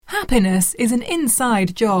Happiness is an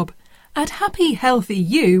inside job. At Happy Healthy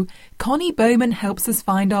You, Connie Bowman helps us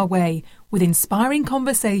find our way with inspiring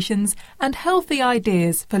conversations and healthy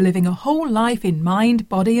ideas for living a whole life in mind,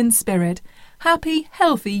 body and spirit. Happy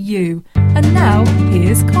Healthy You. And now,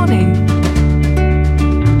 here's Connie.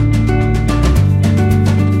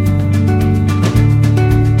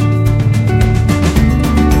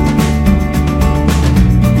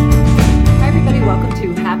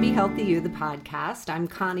 Happy Healthy You, the podcast. I'm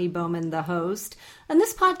Connie Bowman, the host, and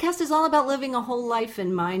this podcast is all about living a whole life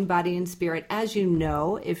in mind, body, and spirit. As you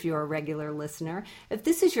know, if you're a regular listener, if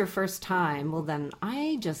this is your first time, well then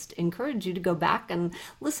I just encourage you to go back and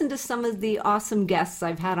listen to some of the awesome guests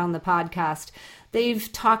I've had on the podcast.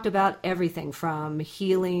 They've talked about everything from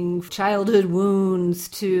healing childhood wounds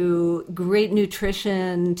to great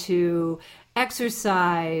nutrition to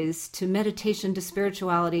exercise to meditation to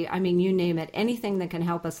spirituality. I mean, you name it, anything that can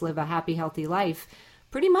help us live a happy, healthy life.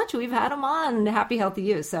 Pretty much we've had them on Happy Healthy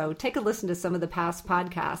You. So take a listen to some of the past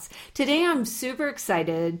podcasts. Today I'm super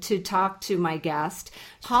excited to talk to my guest,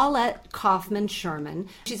 Paulette Kaufman Sherman.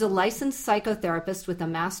 She's a licensed psychotherapist with a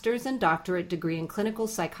master's and doctorate degree in clinical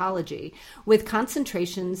psychology with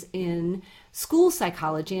concentrations in school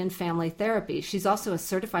psychology and family therapy. She's also a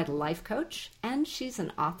certified life coach, and she's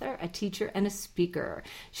an author, a teacher, and a speaker.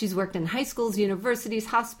 She's worked in high schools, universities,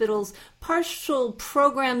 hospitals, partial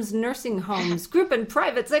programs, nursing homes, group and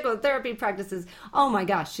private psychotherapy practices. Oh my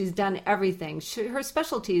gosh, she's done everything. Her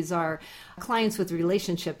specialties are clients with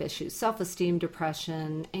relationship issues, self-esteem,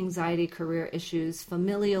 depression, anxiety, career issues,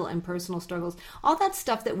 familial and personal struggles, all that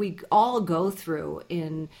stuff that we all go through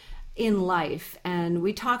in life. And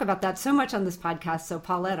we talk about that so much on this podcast. So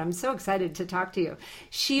Paulette, I'm so excited to talk to you.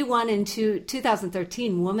 She won in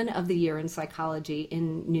 2013 Woman of the Year in Psychology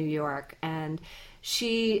in New York. And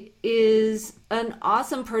she is an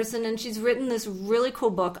awesome person. And she's written this really cool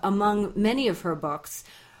book among many of her books.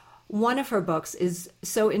 One of her books is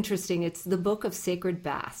so interesting. It's the Book of Sacred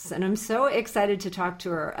Baths. And I'm so excited to talk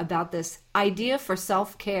to her about this idea for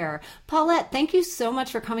self-care. Paulette, thank you so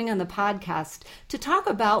much for coming on the podcast to talk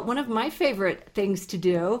about one of my favorite things to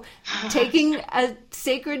do, taking a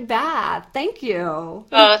sacred bath. Thank you.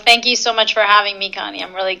 Oh, thank you so much for having me, Connie.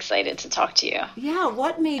 I'm really excited to talk to you. Yeah,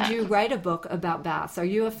 what made you write a book about baths? Are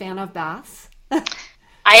you a fan of baths?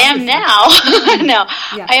 I am now. No,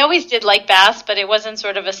 yeah. I always did like baths, but it wasn't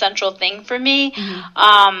sort of a central thing for me.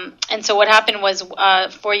 Mm-hmm. And so what happened was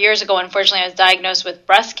 4 years ago, unfortunately, I was diagnosed with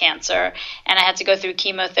breast cancer, and I had to go through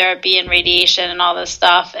chemotherapy and radiation and all this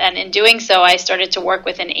stuff. And in doing so, I started to work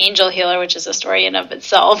with an angel healer, which is a story in of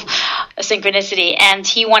itself, a synchronicity. And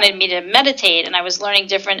he wanted me to meditate, and I was learning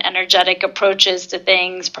different energetic approaches to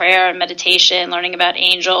things, prayer and meditation, learning about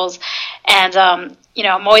angels. And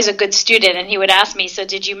I'm always a good student, and he would ask me, so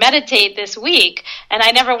did you meditate this week? And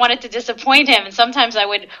I never wanted to disappoint him, and sometimes I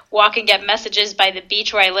would walk and get messages by the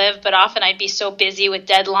beach where I live, but often I'd be so busy with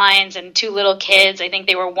deadlines and 2 little kids. I think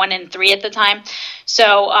they were 1 and 3 at the time.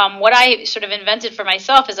 So what I sort of invented for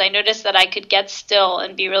myself is I noticed that I could get still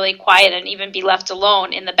and be really quiet and even be left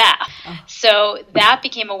alone in the bath. So that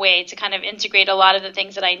became a way to kind of integrate a lot of the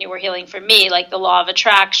things that I knew were healing for me, like the law of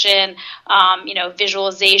attraction,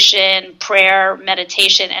 visualization, prayer,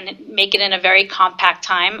 meditation, and make it in a very compact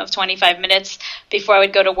time of 25 minutes before I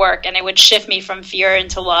would go to work. And it would shift me from fear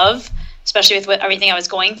into love, especially with everything I was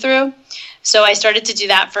going through. So I started to do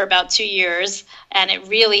that for about 2 years, and it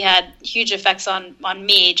really had huge effects on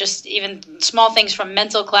me, just even small things from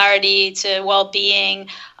mental clarity to well-being,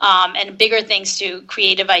 and bigger things to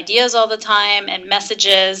creative ideas all the time and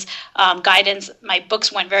messages, guidance. My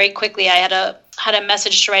books went very quickly. I had a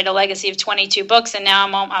message to write a legacy of 22 books, and now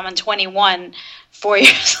I'm on 21 4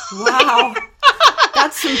 years. Wow.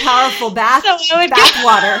 That's some powerful bath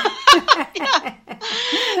water. Yeah.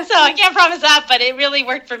 So I can't promise that, but it really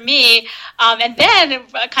worked for me. And then,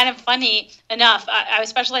 kind of funny enough, I was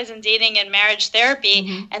specialized in dating and marriage therapy.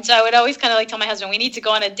 Mm-hmm. And so I would always kind of tell my husband, we need to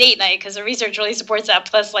go on a date night because the research really supports that.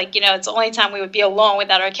 Plus, it's the only time we would be alone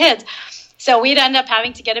without our kids. So we'd end up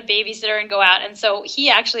having to get a babysitter and go out. And so he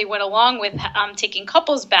actually went along with taking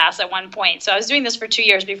couples baths at one point. So I was doing this for 2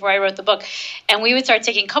 years before I wrote the book. And we would start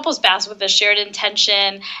taking couples baths with a shared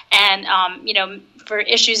intention and, for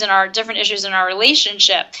different issues in our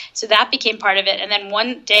relationship. So that became part of it. And then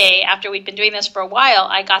one day after we'd been doing this for a while,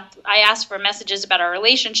 I asked for messages about our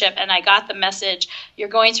relationship, and I got the message, you're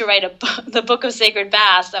going to write the Book of Sacred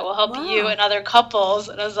Baths that will help you and other couples.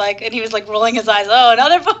 And I was like, and he was like rolling his eyes, oh,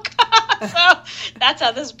 another book. So that's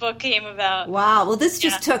how this book came about. Wow. Well, this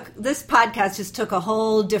podcast just took a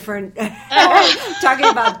whole different, talking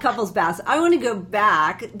about couples baths. I want to go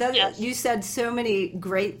back. You said so many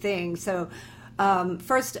great things. So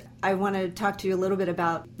First, I want to talk to you a little bit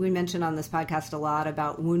about, we mentioned on this podcast a lot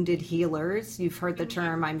about wounded healers. You've heard the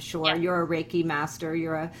term, I'm sure. Yeah. You're a Reiki master.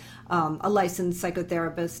 You're a licensed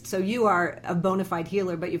psychotherapist. So you are a bona fide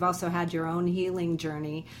healer, but you've also had your own healing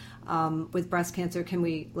journey with breast cancer. Can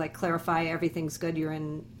we clarify everything's good? You're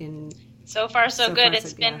in So far, so good.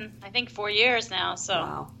 It's been, I think, 4 years now. So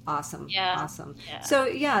wow, awesome. Yeah, awesome. Yeah. So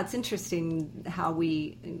it's interesting how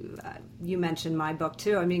you mentioned my book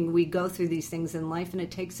too. I mean, we go through these things in life, and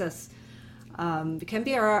it takes us. It can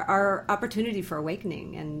be our opportunity for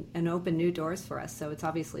awakening and open new doors for us. So it's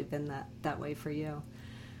obviously been that way for you.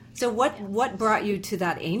 So what brought you to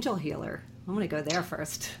that angel healer? I'm going to go there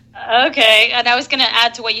first. Okay. And I was going to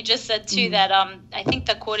add to what you just said, too, that I think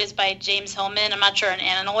the quote is by James Hillman. I'm not sure an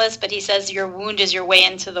analyst, but he says, your wound is your way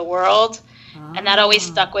into the world. And that always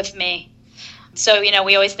stuck with me. So,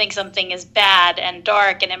 we always think something is bad and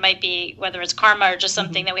dark, and it might be whether it's karma or just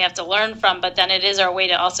something that we have to learn from, but then it is our way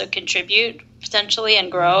to also contribute potentially and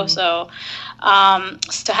grow. So how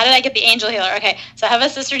did I get the angel healer? Okay, so I have a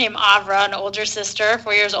sister named Avra, an older sister,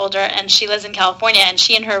 4 years older, and she lives in California, and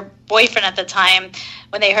she and her boyfriend at the time,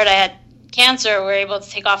 when they heard I had cancer, were able to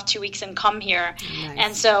take off 2 weeks and come here. Nice.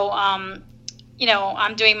 And so I'm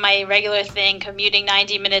doing my regular thing, commuting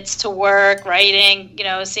 90 minutes to work, writing,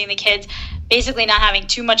 seeing the kids, basically not having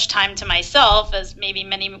too much time to myself, as maybe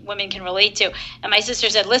many women can relate to. And my sister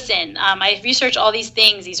said, listen, I researched all these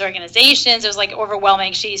things, these organizations. It was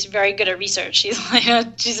overwhelming. She's very good at research. She's has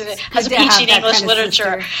a PhD in English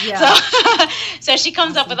literature. Yeah. So she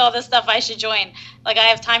comes up with all this stuff I should join. I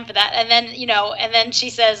have time for that. And then she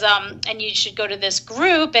says, and you should go to this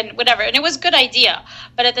group and whatever. And it was a good idea.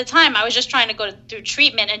 But at the time, I was just trying to go through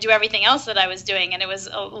treatment and do everything else that I was doing. And it was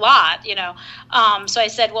a lot, So I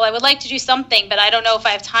said, well, I would like to do something, but I don't know if I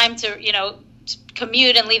have time to,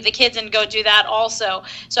 commute and leave the kids and go do that also.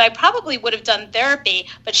 So I probably would have done therapy,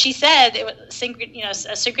 but she said, a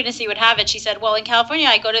synchronicity would have it. She said, well, in California,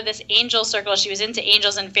 I go to this angel circle. She was into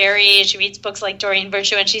angels and fairies. She reads books like Doreen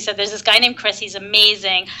Virtue. And she said, there's this guy named Chris. He's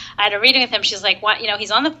amazing. I had a reading with him. She's like, what?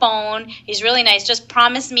 He's on the phone. He's really nice. Just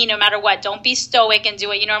promise me no matter what. Don't be stoic and do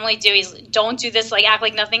what you normally do. Don't do this, act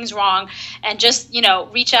like nothing's wrong. And just,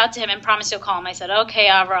 reach out to him and promise you'll call him. I said, okay,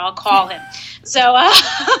 Avra, I'll call him. So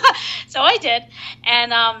I did.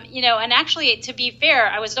 And, and actually, to be fair,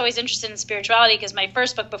 I was always interested in spirituality because my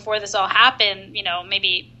first book before this all happened,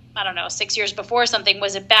 maybe, 6 years before something,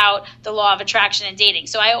 was about the law of attraction and dating.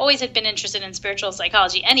 So I always had been interested in spiritual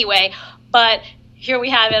psychology anyway, but here we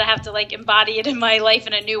have it. I have to embody it in my life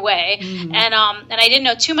in a new way. Mm-hmm. And I didn't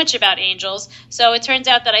know too much about angels. So it turns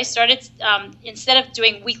out that I started, instead of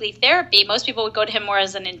doing weekly therapy, most people would go to him more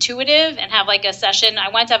as an intuitive and have a session. I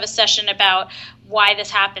went to have a session about why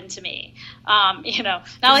this happened to me. Not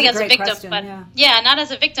as a victim, question, but not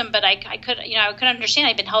as a victim, but I could understand.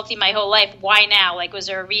 I've been healthy my whole life. Why now? Was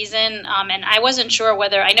there a reason? And I wasn't sure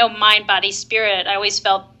whether, I know mind, body, spirit, I always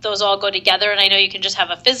felt those all go together. And I know you can just have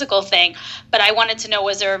a physical thing, but I wanted to know,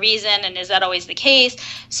 was there a reason? And is that always the case?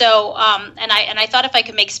 So, and I thought if I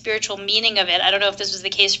could make spiritual meaning of it, I don't know if this was the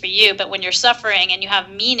case for you, but when you're suffering and you have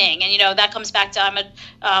meaning, and that comes back to, I'm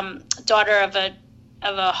a daughter of a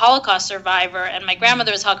Holocaust survivor, and my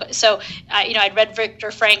grandmother was Holocaust. So, I'd read Viktor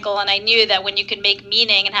Frankl, and I knew that when you can make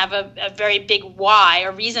meaning and have a very big why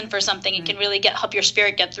or reason for something, it can really help your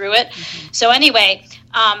spirit get through it. Mm-hmm. So anyway,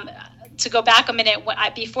 to go back a minute,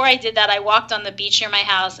 before I did that, I walked on the beach near my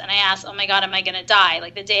house, and I asked, oh my God, am I going to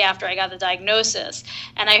die? The day after I got the diagnosis.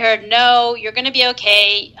 And I heard, no, you're going to be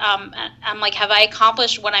okay. I'm like, have I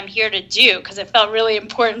accomplished what I'm here to do? Because it felt really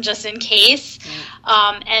important just in case.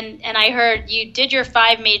 And I heard, you did your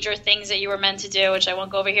 5 major things that you were meant to do, which I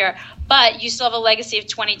won't go over here, but you still have a legacy of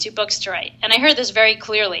 22 books to write. And I heard this very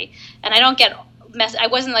clearly. And I don't get, I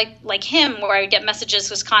wasn't like him, where I would get messages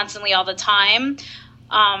just constantly all the time.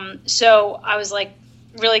 So I was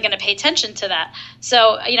really going to pay attention to that.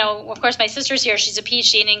 So, of course, my sister's here. She's a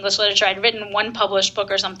PhD in English literature. I'd written one published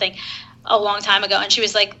book or something a long time ago. And she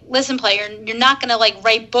was like, listen, player, you're not going to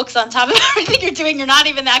write books on top of everything you're doing. You're not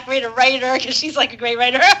even that great a writer, because she's a great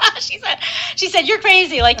writer. she said, you're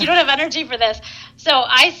crazy. You don't have energy for this. So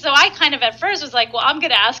I kind of at first was like, well, I'm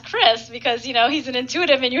going to ask Chris, because, he's an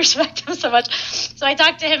intuitive and you respect him so much. So I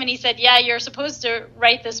talked to him, and he said, yeah, you're supposed to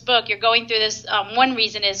write this book. You're going through this. One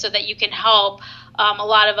reason is so that you can help a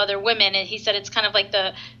lot of other women. And he said it's kind of like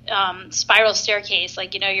the spiral staircase.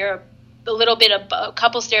 You're a little bit a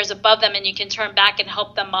couple stairs above them, and you can turn back and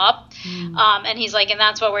help them up. And he's like, and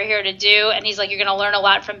that's what we're here to do. And he's like, you're going to learn a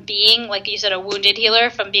lot from being, like you said, a wounded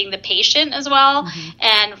healer, from being the patient as well,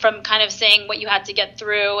 and from kind of saying what you had to get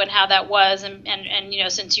through and how that was, and you know,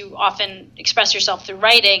 since you often express yourself through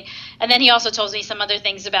writing. And then he also told me some other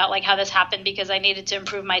things about like how this happened because I needed to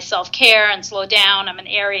improve my self-care and slow down. I'm an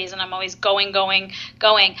Aries and I'm always going.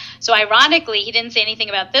 So ironically, he didn't say anything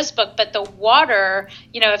about this book, but the water,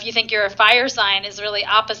 you know, if you think you're a fire sign, is really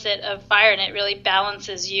opposite of fire, and it really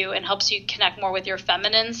balances you and helps you connect more with your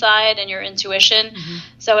feminine side and your intuition.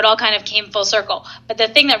 So it all kind of came full circle. But the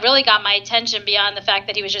thing that really got my attention, beyond the fact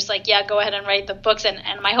that he was just like, yeah, go ahead and write the books,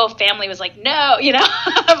 and my whole family was like, no, you know,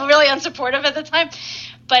 really unsupportive at the time.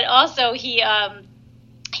 But also he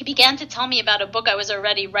began to tell me about a book I was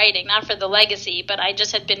already writing, not for the legacy, but I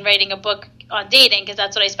just had been writing a book on dating because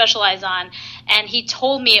that's what I specialize on. And he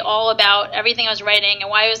told me all about everything I was writing and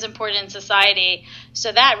why it was important in society.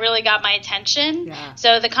 So that really got my attention. Yeah.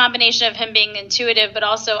 So the combination of him being intuitive, but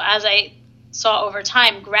also, as I saw over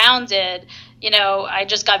time, grounded, you know, I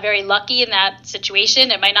just got very lucky in that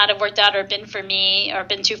situation. It might not have worked out or been for me or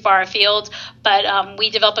been too far afield, but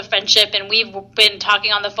we developed a friendship, and we've been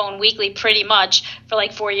talking on the phone weekly pretty much for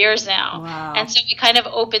like 4 years now. Wow. And so it kind of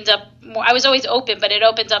opened up more. I was always open, but it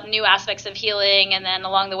opens up new aspects of healing. And then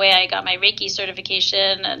along the way, I got my Reiki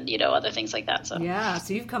certification and, you know, other things like that. So yeah,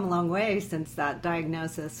 so you've come a long way since that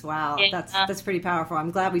diagnosis. Wow, yeah. That's pretty powerful.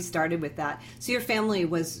 I'm glad we started with that. So your family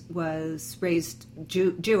was raised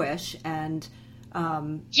Jewish, and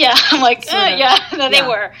yeah, I'm like, they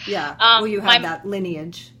were. Yeah. Well, you have that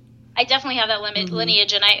lineage. I definitely have that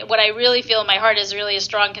lineage, and what I really feel in my heart is really a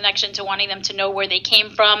strong connection to wanting them to know where they came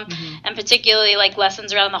from, and particularly like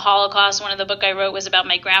lessons around the Holocaust. One of the book I wrote was about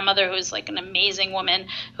my grandmother, who was like an amazing woman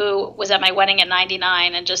who was at my wedding at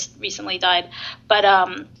 99 and just recently died. But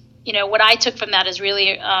you know, what I took from that is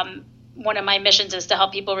really one of my missions is to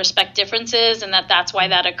help people respect differences, and that's why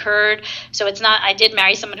that occurred. So it's not, I did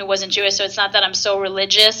marry someone who wasn't Jewish, so it's not that I'm so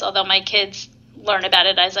religious, although my kids learn about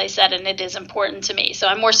it, as I said, and it is important to me. So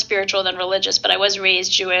I'm more spiritual than religious, but I was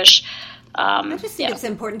raised Jewish. I just think it's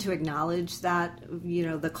important to acknowledge that, you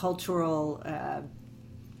know, the cultural,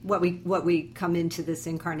 what we come into this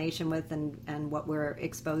incarnation with, and what we're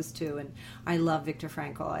exposed to. And I love Viktor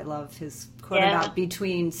Frankl. I love his quote about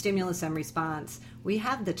between stimulus and response, we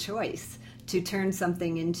have the choice to turn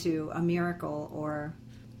something into a miracle or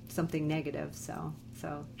something negative. So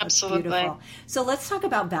that's absolutely beautiful. So let's talk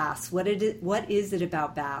about baths. What is it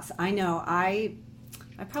about baths? I know I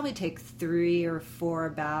probably take 3 or 4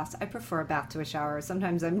 baths. I prefer a bath to a shower.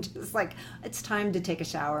 Sometimes I'm just like, it's time to take a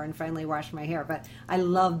shower and finally wash my hair. But I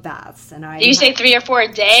love baths. And Do you say 3 or 4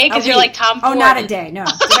 a day? Because you're like Tom Ford. Oh, not a day. No.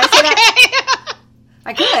 Did I say that?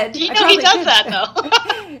 I could. You know he does that, though.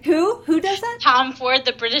 Who does that? Tom Ford,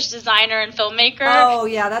 the British designer and filmmaker. Oh,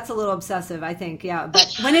 yeah, that's a little obsessive, I think, yeah.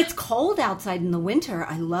 But when it's cold outside in the winter,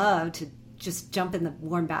 I love to just jump in the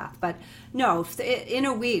warm bath. But no, in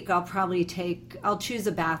a week, I'll choose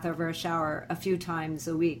a bath over a shower a few times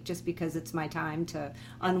a week, just because it's my time to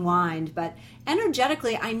unwind. But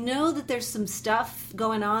energetically, I know that there's some stuff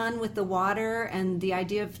going on with the water and the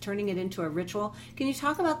idea of turning it into a ritual. Can you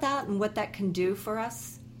talk about that and what that can do for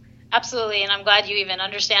us? Absolutely, and I'm glad you even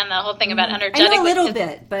understand the whole thing about energetically. I know a little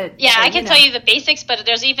bit, but... Yeah, I can tell you the basics, but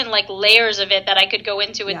there's even like layers of it that I could go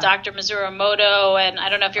into with Dr. Masaru Emoto, and I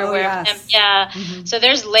don't know if you're aware of him. Yeah, so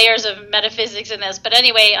there's layers of metaphysics in this. But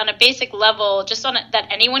anyway, on a basic level, just that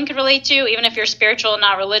anyone could relate to, even if you're spiritual and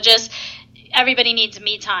not religious, everybody needs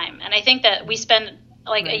me time. And I think that we spend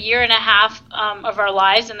like a year and a half of our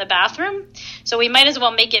lives in the bathroom. So we might as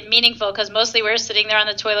well make it meaningful, because mostly we're sitting there on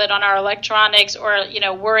the toilet on our electronics or, you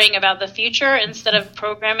know, worrying about the future instead of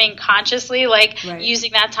programming consciously,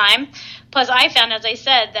 using that time. Plus, I found, as I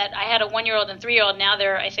said, that I had a 1-year-old and 3-year-old. Now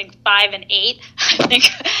they're, I think, 5 and 8, I think.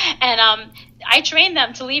 And I trained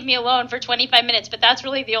them to leave me alone for 25 minutes, but that's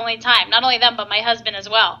really the only time. Not only them, but my husband as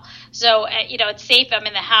well. So, you know, it's safe. I'm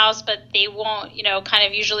in the house, but they won't, you know, kind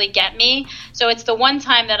of usually get me. So it's the one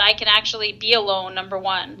time that I can actually be alone, number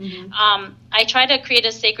one. I try to create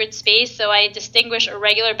a sacred space, so I distinguish a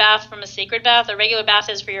regular bath from a sacred bath. A regular bath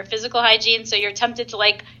is for your physical hygiene, so you're tempted to,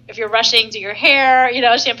 like, if you're rushing, do your hair, you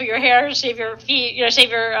know, shampoo your hair, shave your feet, you know,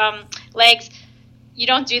 shave your legs. You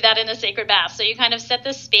don't do that in a sacred bath. So you kind of set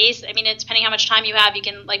the space. I mean, depending how much time you have, you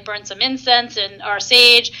can like burn some incense or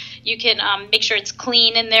sage. You can make sure it's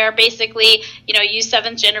clean in there, basically. You know, use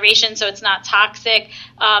 7th generation so it's not toxic.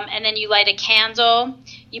 And then you light a candle.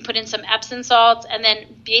 you put in some Epsom salts, and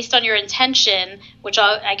then based on your intention, which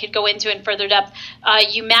I could go into in further depth,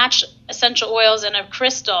 you match essential oils in a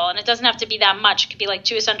crystal, and it doesn't have to be that much. It could be like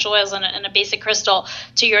 2 essential oils in a basic crystal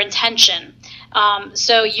to your intention.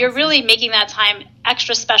 So you're really making that time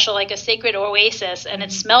extra special, like a sacred oasis, and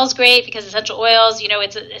it smells great because essential oils,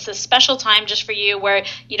 it's a special time just for you where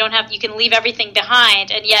you can leave everything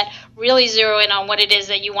behind and yet really zero in on what it is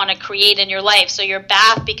that you want to create in your life. So your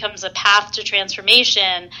bath becomes a path to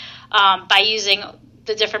transformation by using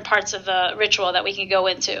the different parts of the ritual that we can go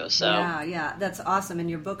into. So yeah, that's awesome. And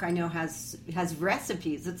your book, I know, has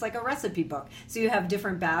recipes. It's like a recipe book. So you have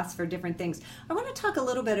different baths for different things. I want to talk a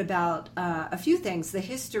little bit about a few things, the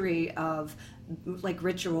history of like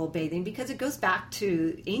ritual bathing, because it goes back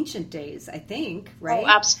to ancient days, I think, right? Oh,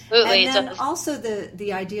 absolutely. And then also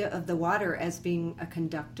the idea of the water as being a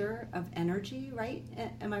conductor of energy, right?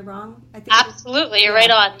 Am I wrong? I think absolutely. You're right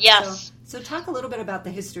on. Yes. So talk a little bit about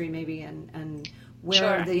the history maybe and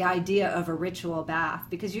where Sure. the idea of a ritual bath,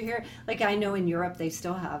 because you hear, like I know in Europe they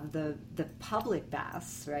still have the public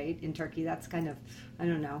baths, right? In Turkey, that's kind of, I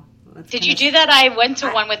don't know. Did you do that? I went to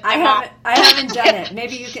one with my mom. I haven't done it.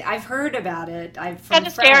 Maybe you can. I've heard about it. I've from kind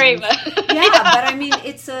of friends. scary, but Yeah, but I mean,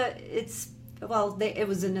 it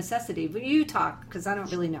was a necessity. But you talk, because I don't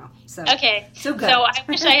really know. So okay. So good. So I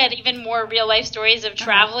wish I had even more real life stories of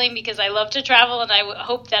traveling because I love to travel, and I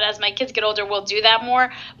hope that as my kids get older, we'll do that more.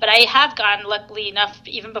 But I have gone, luckily enough,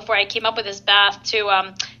 even before I came up with this bath,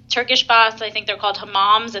 to Turkish baths. I think they're called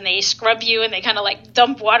hammams, and they scrub you and they kind of like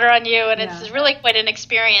dump water on you, and it's really quite an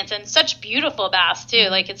experience, and such beautiful baths too.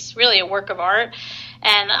 Like it's really a work of art.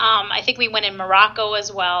 And I think we went in Morocco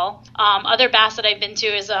as well. Other baths that I've been to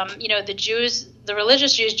is, the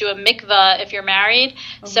religious Jews do a mikveh if you're married.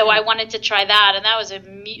 Okay. So I wanted to try that, and that was a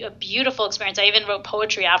beautiful experience. I even wrote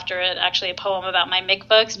poetry after it, actually a poem about my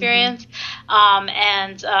mikveh experience.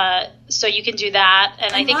 So you can do that.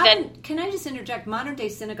 And I think that... Can I just interject? Modern day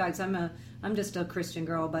synagogues, I'm just a Christian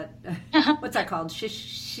girl, but what's that called?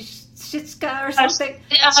 Shiksa or something?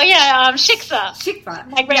 Shiksa. Shiksa.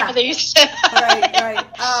 My grandmother used to. Right.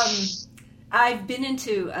 I've been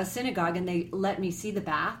into a synagogue and they let me see the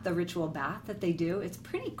bath, the ritual bath that they do. It's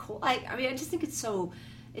pretty cool. I mean, I just think it's so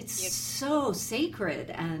sacred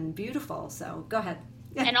and beautiful. So go ahead.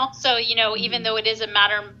 And also, even though it is a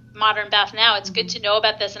modern bath now, it's good to know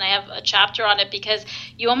about this, and I have a chapter on it because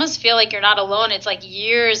you almost feel like you're not alone. It's like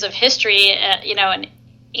years of history, and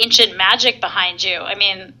ancient magic behind you. I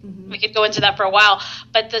mean, we could go into that for a while,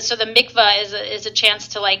 but so the mikveh is a chance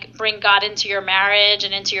to like bring God into your marriage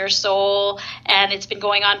and into your soul, and it's been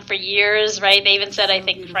going on for years, right? They even said, I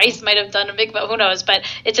think beautiful. Christ might have done a mikveh, who knows, but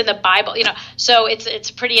it's in the Bible, so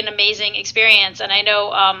it's pretty an amazing experience. And I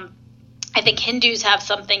know, I think Hindus have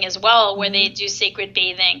something as well where they do sacred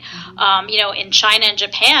bathing. In China and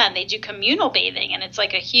Japan, they do communal bathing, and it's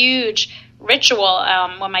like a huge ritual.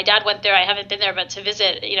 When my dad went there, I haven't been there, but to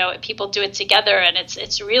visit, people do it together, and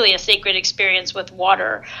it's really a sacred experience with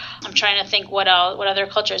water. I'm trying to think what other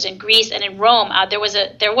cultures in Greece and in Rome. There was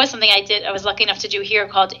something I was lucky enough to do here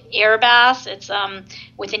called air baths. It's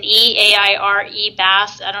with an E, AIRE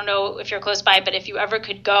baths. I don't know if you're close by, but if you ever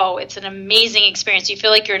could go, it's an amazing experience. You feel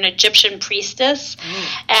like you're an Egyptian priestess.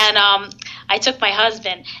 And I took my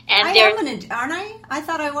husband, and aren't I? I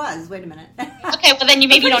thought I was. Wait a minute. Okay, well then you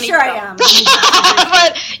maybe don't need to go. I am.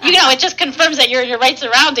 But it just confirms that you're in your right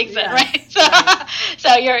surroundings, then, right?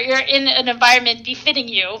 So you're in an environment befitting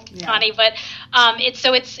you, Connie. But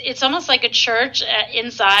it's almost like a church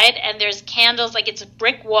inside, and there's candles, like it's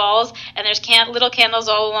brick walls, and there's little candles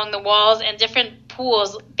all along the walls, and different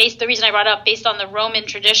pools. The reason I brought up based on the Roman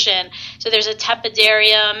tradition. So there's a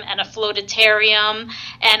tepidarium and a flotatarium,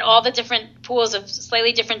 and all the different pools of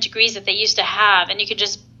slightly different degrees that they used to have, and you could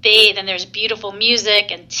just bathe, and there's beautiful music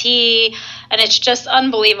and tea, and it's just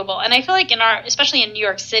unbelievable. And I feel like especially in New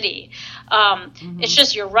York City, it's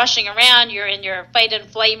just you're rushing around, you're in your fight and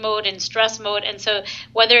flight mode and stress mode, and so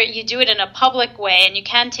whether you do it in a public way, and you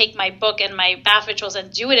can take my book and my bath rituals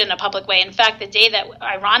and do it in a public way. In fact, the day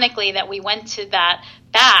that we went to that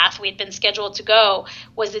bath, we'd been scheduled to go,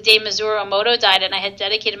 was the day Masaru Emoto died, and I had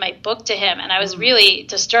dedicated my book to him, and I was really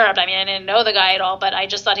disturbed. I mean, I didn't know the guy at all, but I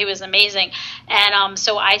just thought he was amazing. And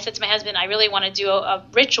so I said to my husband, I really want to do a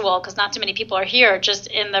ritual, because not too many people are here, just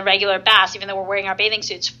in the regular baths, even though we're wearing our bathing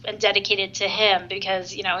suits, and dedicated to him,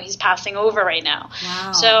 because he's passing over right now.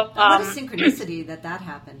 Wow. So what a synchronicity that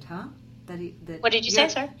happened, huh? What did you say,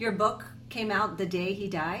 sir? Your book came out the day he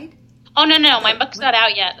died? Oh, no, my book's not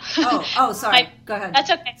out yet. Oh, sorry. Go ahead.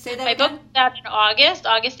 That's okay. Say that my again? out in August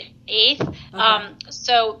 8th.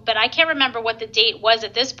 Okay. But I can't remember what the date was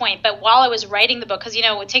at this point. But while I was writing the book, because,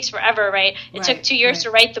 it takes forever, right? It took 2 years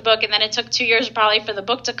to write the book, and then it took 2 years probably for the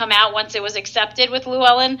book to come out once it was accepted with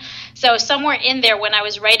Llewellyn. So somewhere in there, when I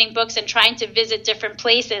was writing books and trying to visit different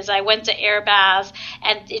places, I went to air baths,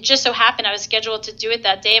 and it just so happened I was scheduled to do it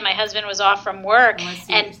that day. My husband was off from work,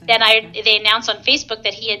 and then they announced on Facebook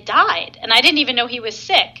that he had died, and I didn't even know he was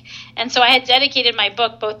sick. And so I had dedicated my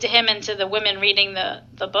book both to him and to the women reading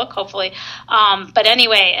the book, hopefully. But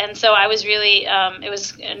anyway, and so I was really, it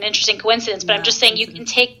was an interesting coincidence. But I'm just saying you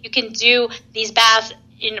can do these baths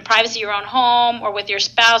in the privacy of your own home or with your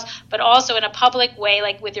spouse, but also in a public way,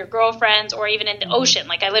 like with your girlfriends or even in the ocean.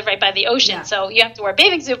 Like I live right by the ocean, so you have to wear a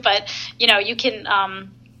bathing suit, but you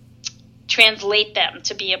can translate them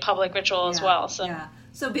to be a public ritual as well.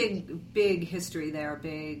 So big history there,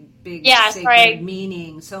 big sacred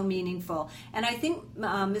meaning, so meaningful. And I think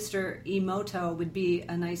Mr. Emoto would be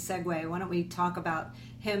a nice segue. Why don't we talk about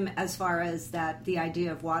him as far as the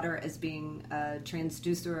idea of water as being a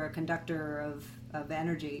transducer or a conductor of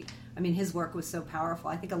energy. I mean, his work was so powerful.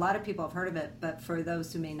 I think a lot of people have heard of it, but for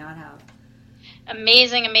those who may not have.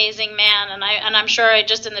 Amazing man, and I'm sure I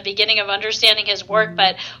just in the beginning of understanding his work,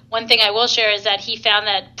 but one thing I will share is that he found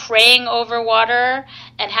that praying over water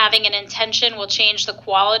and having an intention will change the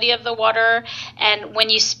quality of the water. And when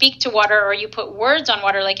you speak to water or you put words on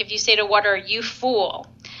water, like if you say to water, "You fool,"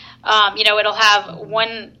 it'll have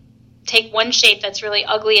take one shape that's really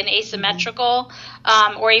ugly and asymmetrical,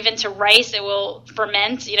 or even to rice, it will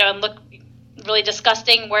ferment, and look really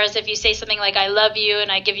disgusting. Whereas if you say something like "I love you"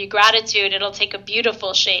 and "I give you gratitude," it'll take a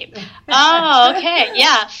beautiful shape. Oh, okay,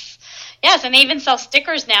 yes, and they even sell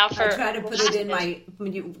stickers now for. I try to put it in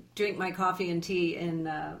when you drink my coffee and tea in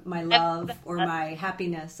my love or my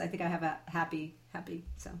happiness. I think I have a happy.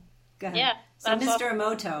 So go ahead. Yeah. So Mr.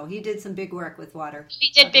 Emoto, he did some big work with water.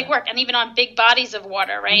 He did big work, and even on big bodies of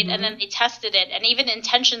water, right? And then they tested it, and even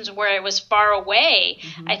intentions where it was far away,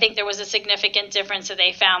 I think there was a significant difference that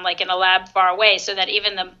they found, like in a lab far away, so that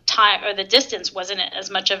even the time or the distance wasn't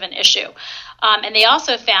as much of an issue. And they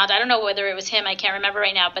also found, I don't know whether it was him, I can't remember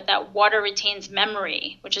right now, but that water retains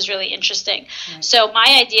memory, which is really interesting. Right. So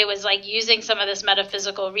my idea was like using some of this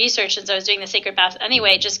metaphysical research, since I was doing the sacred bath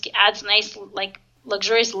anyway, just adds nice, like,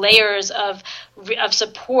 luxurious layers of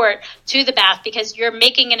support to the bath, because you're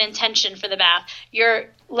making an intention for the bath. You're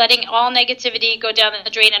letting all negativity go down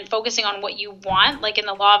the drain and focusing on what you want, like in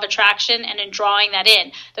the law of attraction, and in drawing that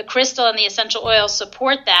in. The crystal and the essential oils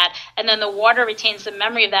support that, and then the water retains the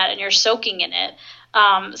memory of that, and you're soaking in it.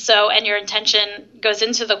 And your intention goes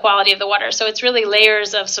into the quality of the water. So it's really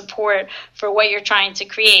layers of support for what you're trying to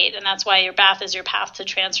create. And that's why your bath is your path to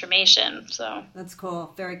transformation. So that's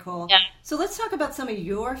cool. Very cool. Yeah. So let's talk about some of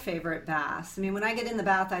your favorite baths. I mean, when I get in the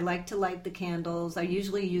bath, I like to light the candles. I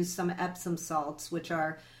usually use some Epsom salts, what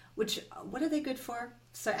are they good for?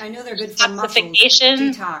 So I know they're good for muscles.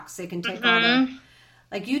 Detox. They can take all the...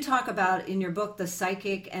 Like you talk about in your book, the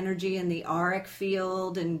psychic energy and the auric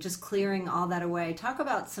field and just clearing all that away. Talk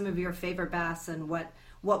about some of your favorite baths and what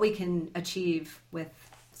we can achieve with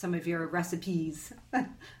some of your recipes.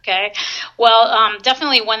 Okay. Well,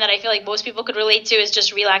 definitely one that I feel like most people could relate to is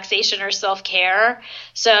just relaxation or self-care.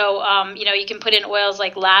 So, you can put in oils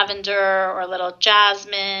like lavender or a little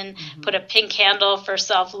jasmine, put a pink candle for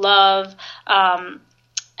self-love. And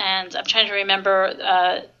I'm trying to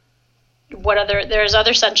remember there's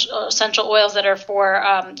other essential oils that are for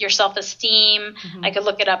your self-esteem. I could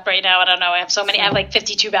look it up right now. I don't know. I have so many. I have like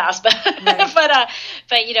 52 baths, but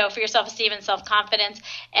for your self-esteem and self-confidence.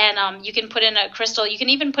 And you can put in a crystal. You can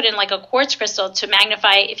even put in like a quartz crystal to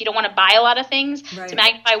magnify, if you don't want to buy a lot of things, to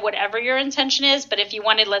magnify whatever your intention is. But if you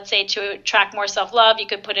wanted, let's say, to attract more self-love, you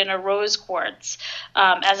could put in a rose quartz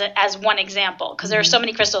as one example. Because there are so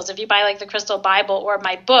many crystals. If you buy like the Crystal Bible or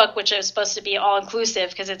my book, which is supposed to be all-inclusive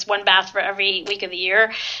because it's one bath for every week of the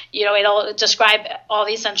year, it'll describe all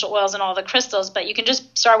the essential oils and all the crystals, but you can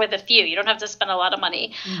just start with a few. You don't have to spend a lot of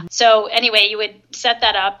money. So anyway, you would set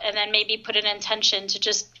that up and then maybe put an intention to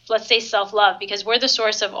just, let's say, self-love, because we're the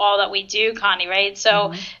source of all that we do, Connie, right?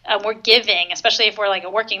 So we're giving, especially if we're like a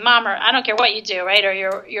working mom, or I don't care what you do, right? Or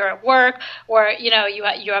you're at work, or you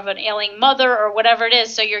have an ailing mother or whatever it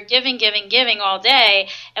is. So you're giving all day,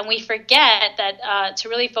 and we forget that to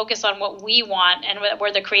really focus on what we want, and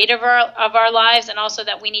we're the creator of our lives, and also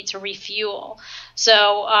that we need to refuel.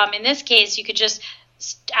 So in this case, you could just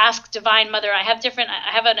ask Divine Mother. I have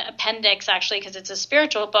an appendix actually, because it's a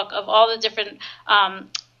spiritual book, of all the different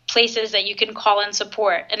places that you can call in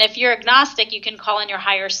support. And if you're agnostic, you can call in your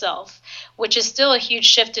higher self, which is still a huge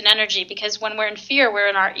shift in energy, because when we're in fear, we're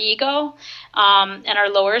in our ego and our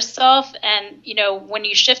lower self. And, when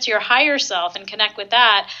you shift to your higher self and connect with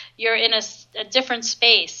that, you're in a different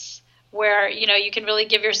space where, you can really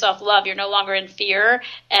give yourself love. You're no longer in fear,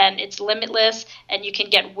 and it's limitless, and you can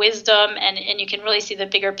get wisdom, and you can really see the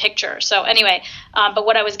bigger picture. So anyway, but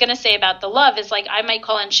what I was going to say about the love is, like, I might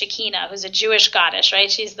call in Shekinah, who's a Jewish goddess, right?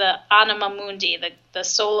 She's the Anima Mundi, the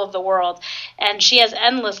soul of the world, and she has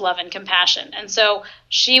endless love and compassion. And so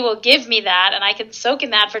she will give me that, and I can soak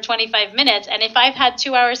in that for 25 minutes. And if I've had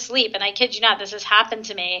 2 hours sleep, and I kid you not, this has happened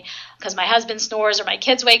to me because my husband snores or my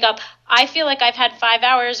kids wake up, I feel like I've had 5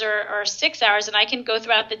 hours or 6 hours, and I can go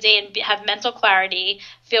throughout the day and have mental clarity,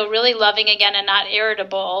 feel really loving again and not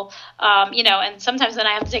irritable, and sometimes then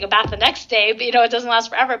I have to take a bath the next day, but, it doesn't last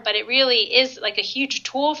forever. But it really is like a huge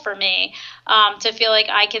tool for me to feel like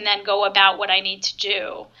I can then go about what I need to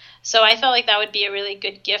do. So I felt like that would be a really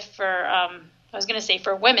good gift for, I was going to say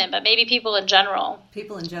for women, but maybe people in general.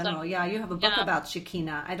 People in general, so, yeah. You have a book about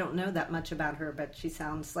Shekinah. I don't know that much about her, but she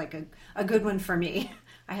sounds like a good one for me.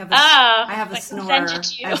 I have a snore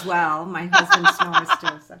as well. My husband snores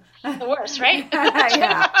too. So. The worst, right?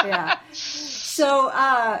 Yeah. So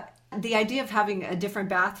the idea of having a different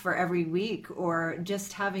bath for every week, or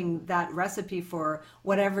just having that recipe for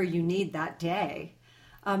whatever you need that day.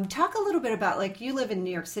 Talk a little bit about, like, you live in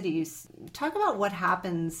New York City. Talk about what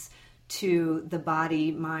happens to the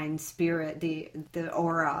body, mind, spirit, the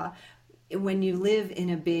aura, when you live in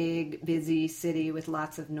a big, busy city with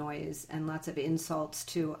lots of noise and lots of insults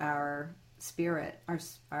to our spirit,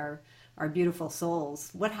 our beautiful souls.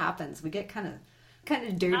 What happens? We get kind of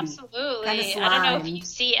dirty. Absolutely. Kind of slimed. I don't know if you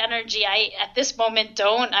see energy. I, at this moment,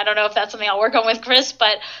 don't. I don't know if that's something I'll work on with Chris,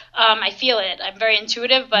 but I feel it. I'm very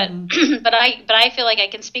intuitive, but but I feel like I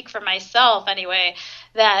can speak for myself anyway,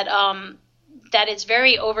 that it's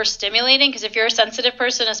very overstimulating, because if you're a sensitive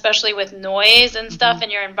person, especially with noise and stuff in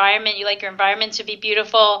your environment, you like your environment to be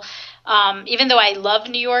beautiful. Even though I love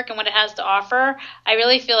New York and what it has to offer, I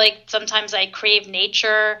really feel like sometimes I crave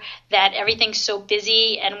nature, that everything's so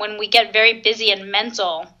busy. And when we get very busy and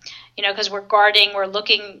mental, because we're guarding, we're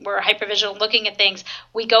hypervigilant, looking at things,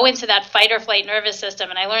 we go into that fight or flight nervous system.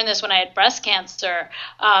 And I learned this when I had breast cancer,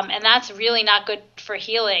 and that's really not good for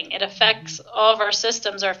healing. It affects all of our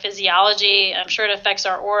systems, our physiology. I'm sure it affects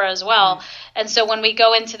our aura as well. And so when we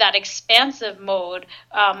go into that expansive mode,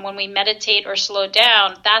 when we meditate or slow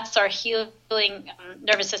down, that's our healing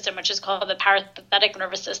nervous system, which is called the parasympathetic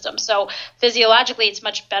nervous system. So physiologically, it's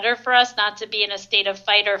much better for us not to be in a state of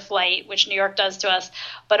fight or flight, which New York does to us.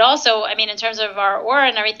 But also, I mean, in terms of our aura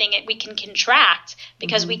and everything, we can contract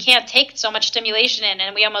because we can't take so much stimulation in,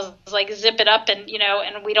 and we almost like zip it up, and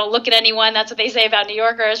and we don't look at anyone. That's what they say about New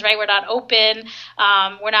Yorkers, right? We're not open.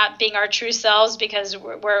 We're not being our true selves because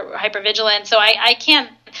we're hypervigilant. So I can't.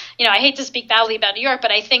 I hate to speak badly about New York,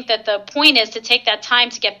 but I think that the point is to take that time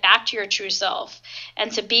to get back to your true self and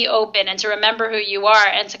to be open and to remember who you are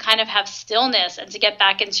and to kind of have stillness and to get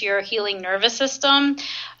back into your healing nervous system,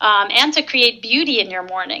 and to create beauty in your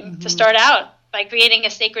morning, to start out by creating a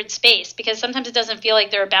sacred space, because sometimes it doesn't feel like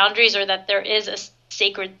there are boundaries or that there is a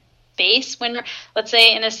sacred space when you're, let's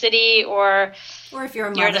say, in a city or if you're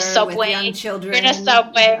in a subway with young children. You're in a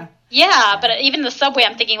subway. Yeah, but even the subway,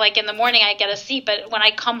 I'm thinking, like, in the morning I get a seat, but when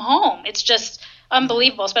I come home, it's just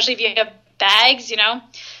unbelievable, especially if you have bags,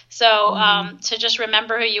 So to just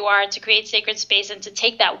remember who you are, to create sacred space, and to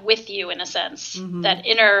take that with you, in a sense, that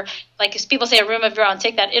inner, like people say, a room of your own,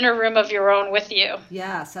 take that inner room of your own with you.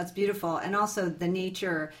 Yes, that's beautiful. And also the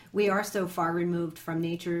nature, we are so far removed from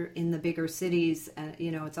nature in the bigger cities, and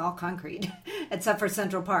it's all concrete, except for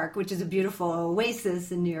Central Park, which is a beautiful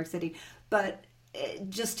oasis in New York City. But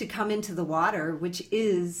just to come into the water, which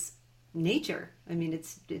is nature. I mean,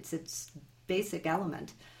 it's its basic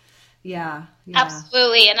element. Yeah.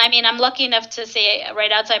 Absolutely. And I mean, I'm lucky enough to say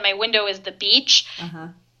right outside my window is the beach.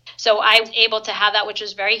 So I was able to have that, which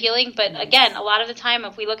was very healing. But again, a lot of the time,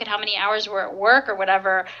 if we look at how many hours we're at work or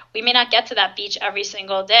whatever, we may not get to that beach every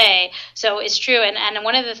single day. So it's true. And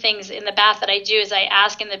one of the things in the bath that I do is I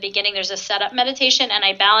ask in the beginning, there's a setup meditation, and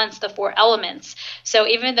I balance the 4 elements. So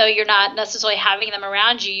even though you're not necessarily having them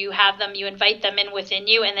around you, you have them, you invite them in within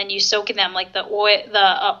you, and then you soak in them, like the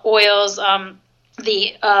oils,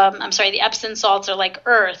 the Epsom salts are like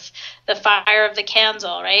earth, the fire of the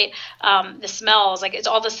candle, right? The smells, like it's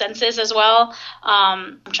all the senses as well.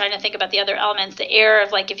 I'm trying to think about the other elements, the air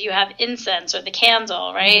of, like, if you have incense or the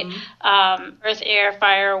candle, right? Earth, air,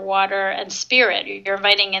 fire, water, and spirit. You're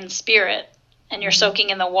inviting in spirit, and you're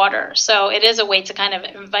soaking in the water. So it is a way to kind of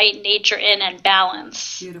invite nature in and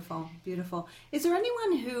balance. Beautiful, beautiful. Is there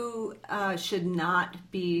anyone who should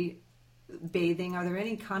not be bathing? Are there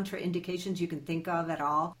any contraindications you can think of at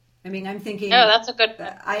all? I mean, I'm thinking... Oh, that's a good...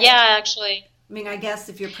 actually. I mean, I guess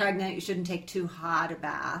if you're pregnant, you shouldn't take too hot a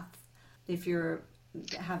bath. If you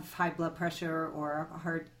have high blood pressure or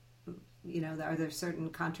heart, are there certain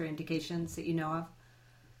contraindications that you know of?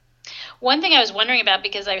 One thing I was wondering about,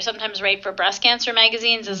 because I sometimes write for breast cancer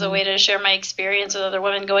magazines as a way to share my experience with other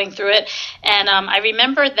women going through it. And I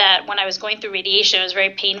remember that when I was going through radiation, it was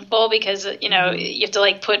very painful because, you have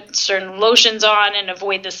to put certain lotions on and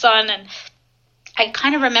avoid the sun. And I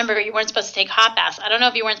kind of remember you weren't supposed to take hot baths. I don't know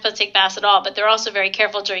if you weren't supposed to take baths at all, but they're also very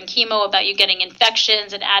careful during chemo about you getting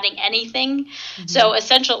infections and adding anything. Mm-hmm. So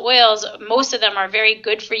essential oils, most of them are very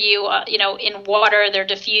good for you. In water, they're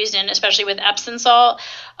diffused in, especially with Epsom salt.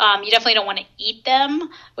 You definitely don't want to eat them,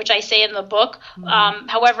 which I say in the book. Mm-hmm.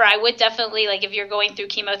 However, I would definitely, if you're going through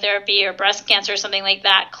chemotherapy or breast cancer or something like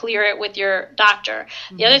that, clear it with your doctor.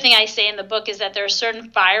 Mm-hmm. The other thing I say in the book is that there are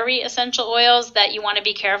certain fiery essential oils that you want to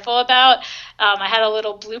be careful about. I had a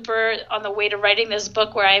little blooper on the way to writing this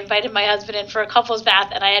book where I invited my husband in for a couples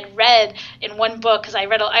bath, and I had read in one book, because I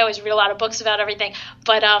always read a lot of books about everything,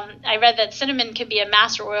 but I read that cinnamon can be a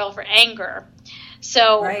master oil for anger.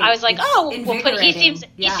 So right. I was like, he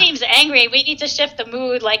seems angry. We need to shift the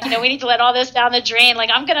mood. We need to let all this down the drain.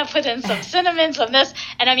 I'm going to put in some cinnamon, some this.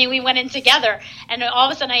 And we went in together, and all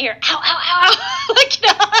of a sudden I hear, ow, ow,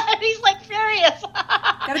 ow. And he's furious.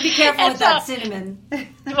 Got to be careful with that cinnamon.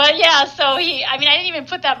 But yeah, so I didn't even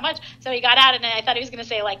put that much. So he got out, and I thought he was going to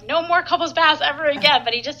say no more couples baths ever again.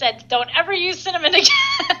 But he just said, don't ever use cinnamon again.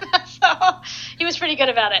 So he was pretty good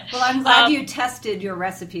about it. Well, I'm glad you tested your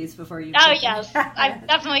recipes before you. Oh, yes. I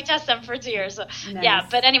definitely test them for years. So, nice. Yeah,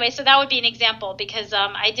 but anyway, so that would be an example, because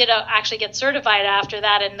I did actually get certified after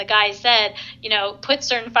that, and the guy said, put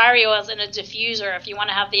certain fiery oils in a diffuser if you want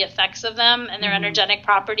to have the effects of them and their energetic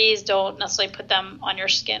properties. Don't necessarily put them on your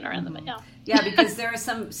skin or in the Yeah, because there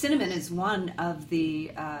are cinnamon is one of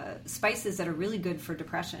the spices that are really good for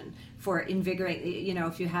depression, for invigorating.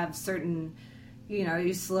 If you have certain,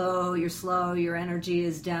 you're slow, your energy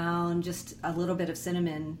is down, just a little bit of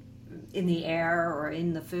cinnamon in the air or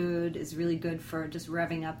in the food is really good for just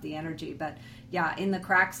revving up the energy. But yeah, in the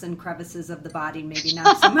cracks and crevices of the body, maybe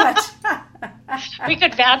not so much. We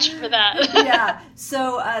could vouch for that. Yeah.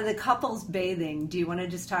 So the couples bathing, do you want to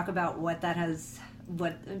just talk about what that has,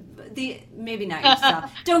 maybe not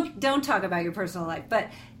yourself. Don't talk about your personal life, but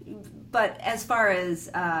as far as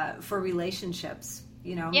for relationships,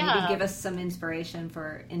 maybe give us some inspiration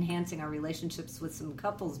for enhancing our relationships with some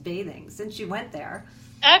couples bathing, since you went there.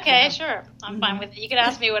 Okay, sure. I'm fine with it. You can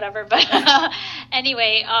ask me whatever. But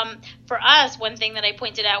anyway, for us, one thing that I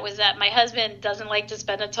pointed out was that my husband doesn't like to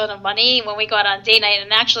spend a ton of money when we go out on date night.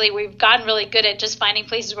 And actually, we've gotten really good at just finding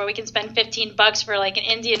places where we can spend $15 for an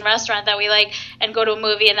Indian restaurant that we like and go to a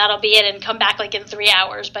movie, and that'll be it, and come back in 3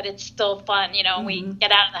 hours. But it's still fun, and we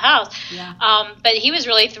get out of the house. Yeah. But he was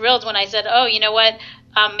really thrilled when I said, oh, you know what?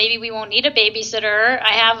 Maybe we won't need a babysitter.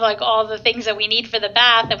 I have all the things that we need for the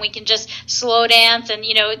bath, and we can just slow dance and,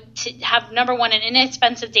 to have, number one, an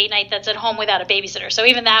inexpensive date night that's at home without a babysitter. So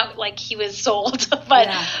even that, he was sold. But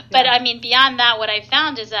beyond that, what I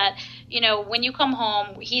found is that, when you come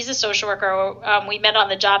home, he's a social worker. We met on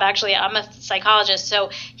the job. Actually, I'm a psychologist. So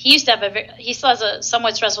he still has a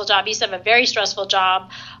somewhat stressful job. He used to have a very stressful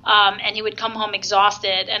job. And he would come home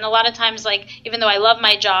exhausted. And a lot of times, even though I love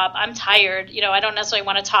my job, I'm tired. I don't necessarily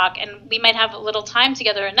want to talk. And we might have a little time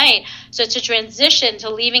together at night. So to transition to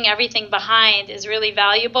leaving everything behind is really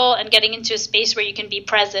valuable, and getting into a space where you can be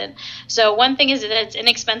present. So one thing is that it's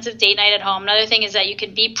inexpensive date night at home. Another thing is that you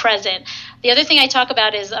can be present. The other thing I talk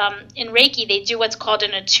about is in Reiki, they do what's called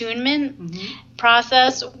an attunement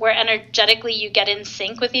process, where energetically you get in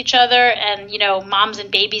sync with each other, and moms and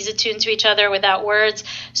babies attune to each other without words.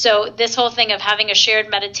 So this whole thing of having a shared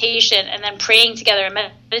meditation and then praying together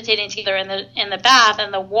and meditating together in the bath,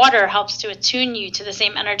 and the water helps to attune you to the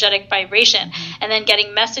same energetic vibration, and then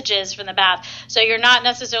getting messages from the bath. So you're not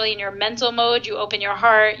necessarily in your mental mode. You open your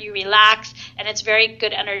heart, you relax, and it's very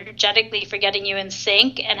good energetically for getting you in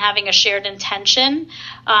sync and having a shared intention.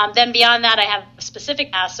 Then beyond that, I have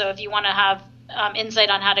specific tasks. So if you want to have insight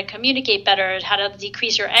on how to communicate better, how to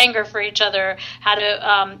decrease your anger for each other, how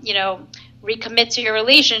to, recommit to your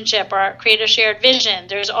relationship or create a shared vision.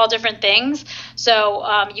 There's all different things.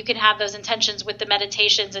 So you can have those intentions with the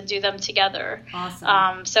meditations and do them together.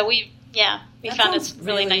 Awesome. So we found it's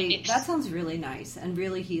really nice. That sounds really nice and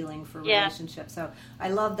really healing for relationships. So I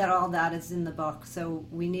love that all that is in the book. So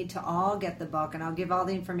we need to all get the book, and I'll give all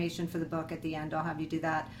the information for the book at the end. I'll have you do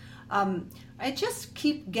that. I just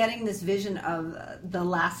keep getting this vision of the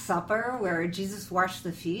Last Supper, where Jesus washed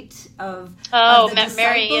the feet of the disciples.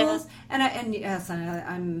 Mary, And yes,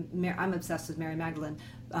 I'm obsessed with Mary Magdalene,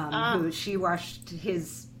 who she washed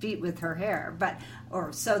his feet with her hair,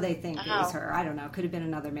 or so they think it was her. I don't know. Could have been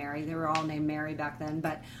another Mary. They were all named Mary back then.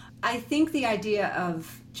 But I think the idea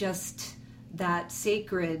of just that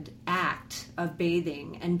sacred act of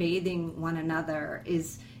bathing and bathing one another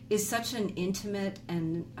is such an intimate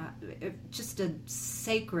and just a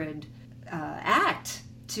sacred act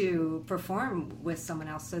to perform with someone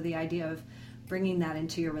else. So the idea of bringing that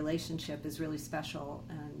into your relationship is really special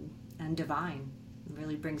and divine. It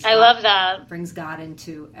really brings God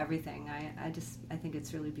into everything. I think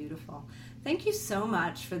it's really beautiful. Thank you so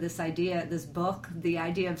much for this idea, this book, the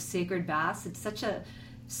idea of sacred baths. It's such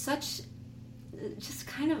just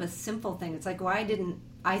kind of a simple thing. It's like, why didn't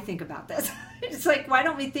I think about this? It's like, why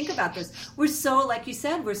don't we think about this? We're so, like you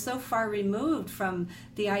said, we're so far removed from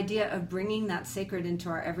the idea of bringing that sacred into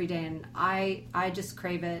our everyday, and I just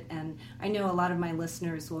crave it, and I know a lot of my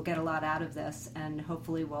listeners will get a lot out of this, and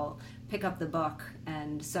hopefully will pick up the book.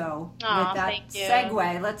 And so with that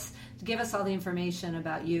segue, let's give us all the information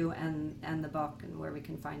about you and the book and where we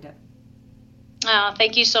can find it. Oh,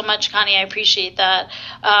 thank you so much, Connie. I appreciate that.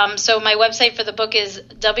 So my website for the book is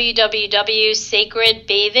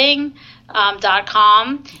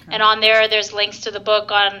www.sacredbathing.com. Okay. And on there's links to the book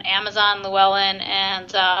on Amazon, Llewellyn,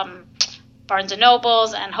 and Barnes &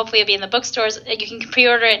 Nobles, and hopefully it'll be in the bookstores. You can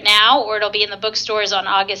pre-order it now, or it'll be in the bookstores on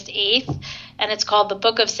August 8th. And it's called The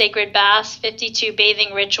Book of Sacred Baths, 52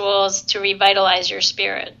 Bathing Rituals to Revitalize Your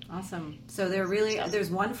Spirit. Awesome. So there's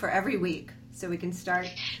one for every week. So we can start...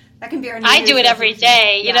 That can be our I do it every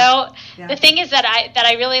day, you know. Yeah. The thing is that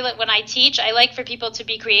I really, when I teach, I like for people to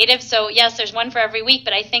be creative. So yes, there's one for every week,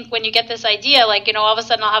 but I think when you get this idea, like, you know, all of a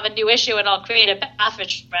sudden I'll have a new issue and I'll create a bath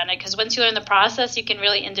ritual around it, because once you learn the process, you can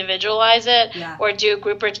really individualize it or do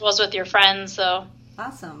group rituals with your friends. So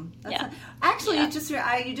awesome. Actually, you just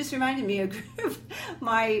reminded me of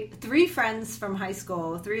my 3 friends from high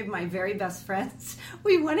school, 3 of my very best friends.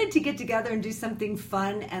 We wanted to get together and do something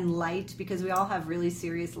fun and light, because we all have really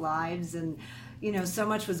serious lives, and you know, so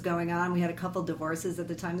much was going on. We had a couple divorces at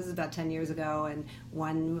the time. This was about 10 years ago, and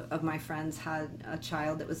one of my friends had a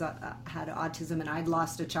child that had autism, and I'd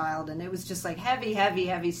lost a child, and it was just like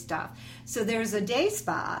heavy stuff. So there's a day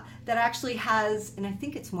spa that actually has, and I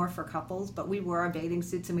think it's more for couples, but we wore our bathing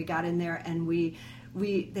suits and we got in there, and they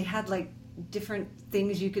had like different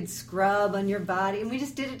things you could scrub on your body, and we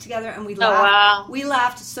just did it together, and we laughed. Oh, wow. We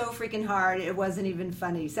laughed so freaking hard it wasn't even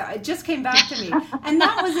funny. So it just came back to me, and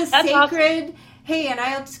that was a sacred. Awesome. Hey, and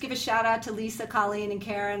I'll just give a shout out to Lisa, Colleen, and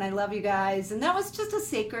Karen. I love you guys. And that was just a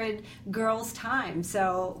sacred girls' time.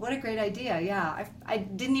 So what a great idea. Yeah, I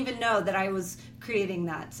didn't even know that I was creating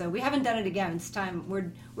that. So we haven't done it again. It's time.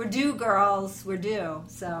 We're due, girls. We're due.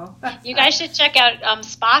 So you guys should check out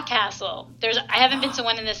Spa Castle. I haven't been to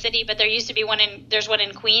one in the city, but there used to be there's one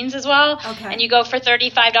in Queens as well. Okay. And you go for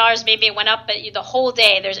 $35. Maybe it went up, but the whole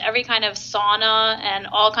day. There's every kind of sauna and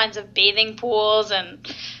all kinds of bathing pools,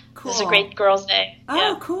 and cool. It's a great girls' day.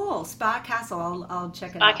 Oh, cool. Spa Castle. I'll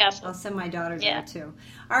check it out. Castle. I'll send my daughter there, too.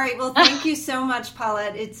 All right. Well, thank you so much,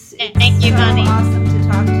 Paulette. It's thank you, so Connie. Awesome to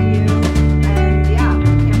talk to you. And,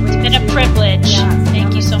 can't wait. It's been a privilege. Yes,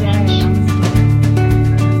 thank you so much.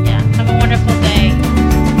 Yeah. Have a wonderful day.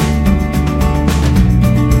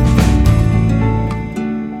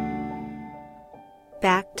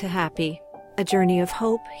 Back to Happy. A Journey of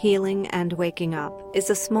Hope, Healing, and Waking Up is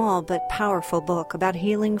a small but powerful book about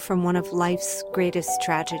healing from one of life's greatest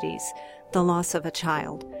tragedies, the loss of a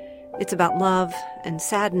child. It's about love and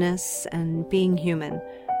sadness and being human.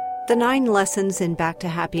 The 9 lessons in Back to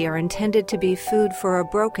Happy are intended to be food for a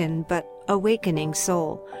broken but awakening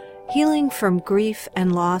soul. Healing from grief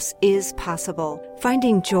and loss is possible.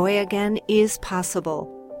 Finding joy again is possible.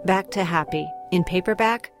 Back to Happy, in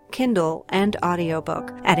paperback, Kindle, and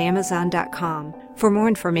audiobook at Amazon.com. For more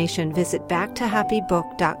information, visit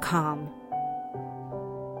backtohappybook.com.